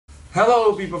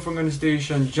Hello people from Gunner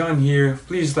Station, John here.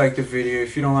 Please like the video.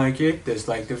 If you don't like it,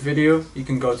 dislike the video. You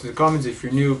can go to the comments. If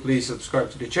you're new, please subscribe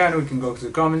to the channel. You can go to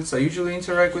the comments. I usually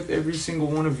interact with every single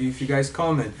one of you if you guys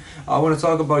comment. I want to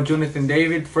talk about Jonathan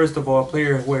David. First of all, a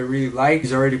player who I really like.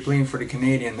 He's already playing for the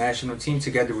Canadian national team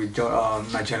together with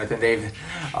not Jonathan David.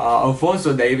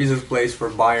 Alphonso Davies, who plays for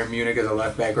Bayern Munich as a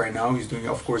left back right now. He's doing,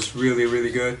 of course,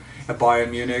 really good at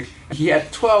Bayern Munich. He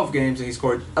had 12 games and he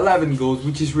scored 11 goals,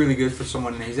 which is really good for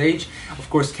someone in his age. Of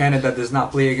course, Canada does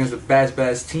not play against the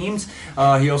best teams.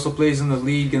 He also plays in the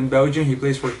league in Belgium. He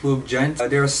plays for Club Gent.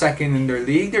 They're second in their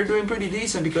league. They're doing pretty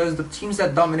decent because the teams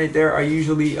that dominate there are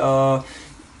usually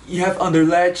you have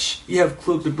Anderlecht, you have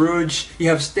Club de Brugge, you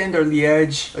have Standard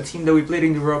Liège, a team that we played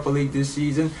in the Europa League this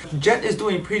season. Gent is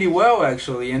doing pretty well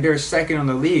actually, and they're second on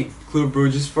the league. Club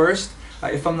Brugge is first.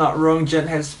 If I'm not wrong, Gent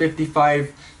has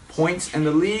 55 points in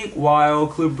the league, while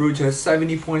Club Brugge has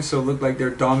 70 points, so it looked like they're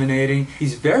dominating.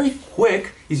 He's very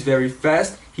quick, he's very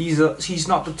fast. He's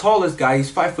not the tallest guy,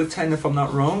 he's 5'10" if I'm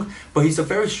not wrong, but he's a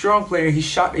very strong player. His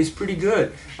shot is pretty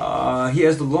good. He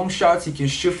has the long shots, he can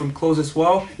shoot from close as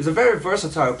well. He's a very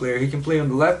versatile player. He can play on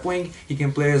the left wing, he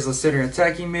can play as a center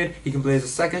attacking mid, he can play as a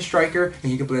second striker,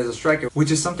 and he can play as a striker, which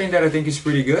is something that I think is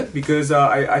pretty good because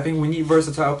I think we need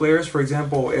versatile players. For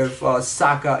example, if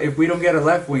if we don't get a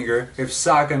left winger, if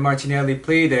Saka and Martinelli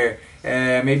play there,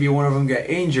 maybe one of them get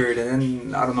injured, and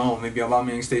then I don't know, maybe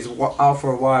Aubameyang stays out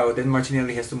for a while, then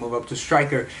Martinelli has to move up to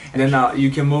striker, and then you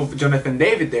can move Jonathan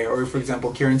David there. Or for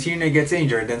example, Kieran Tierney gets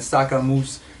injured, then Saka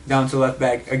moves down to left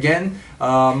back again.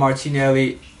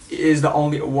 Martinelli is the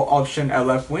only option at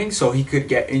left wing, so he could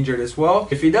get injured as well.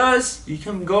 If he does, you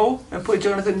can go and put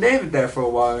Jonathan David there for a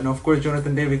while, and of course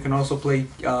Jonathan David can also play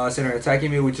center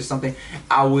attacking mid, which is something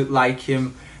I would like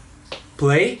him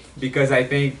play, because I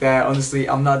think that honestly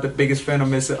I'm not the biggest fan of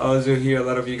Mesut Ozil here. A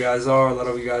lot of you guys are, a lot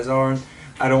of you guys aren't.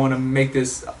 I don't want to make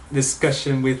this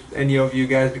discussion with any of you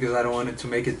guys because I don't want it to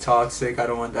make it toxic. I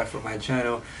don't want that for my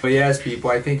channel. But yes, people,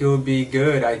 I think it would be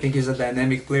good. I think he's a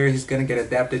dynamic player. He's gonna get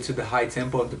adapted to the high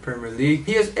tempo of the Premier League.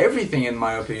 He has everything in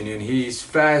my opinion. He's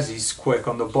fast, he's quick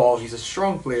on the ball, he's a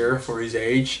strong player for his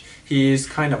age. He is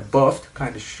kind of buffed,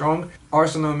 kind of strong.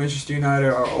 Arsenal and Manchester United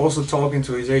are also talking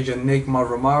to his agent Nick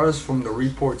Mavromaras from the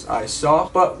reports I saw.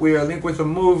 But we are linked with a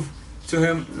move to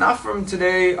him, not from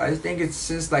today, I think it's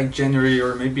since like January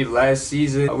or maybe last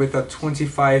season, with a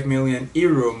 25 million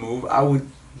euro move. I would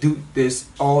do this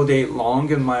all day long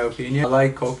in my opinion. I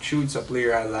like Kokchu, it's a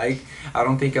player I like. I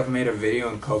don't think I've made a video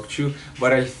on Kokchu,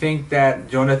 but I think that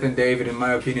Jonathan David, in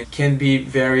my opinion, can be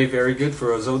very good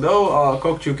for us. Although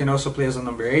Kokchu can also play as a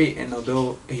number 8, and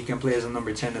although he can play as a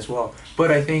number 10 as well. But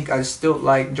I think I still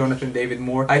like Jonathan David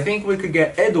more. I think we could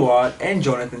get Edouard and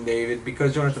Jonathan David,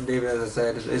 because Jonathan David, as I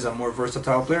said, is a more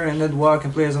versatile player, and Edouard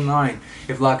can play as a 9.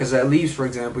 If Lacazette leaves, for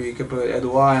example, you could put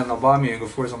Edouard and Aubameyang.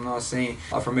 Of course, I'm not saying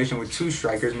a formation with 2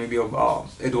 strikers, maybe Edouard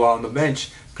on the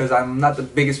bench, because I'm not the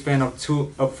biggest fan of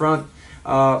 2 up front.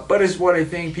 But it's what I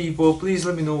think, people. Please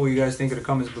let me know what you guys think in the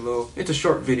comments below. It's a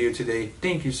short video today.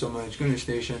 Thank you so much. Gunner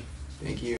Station. Thank you.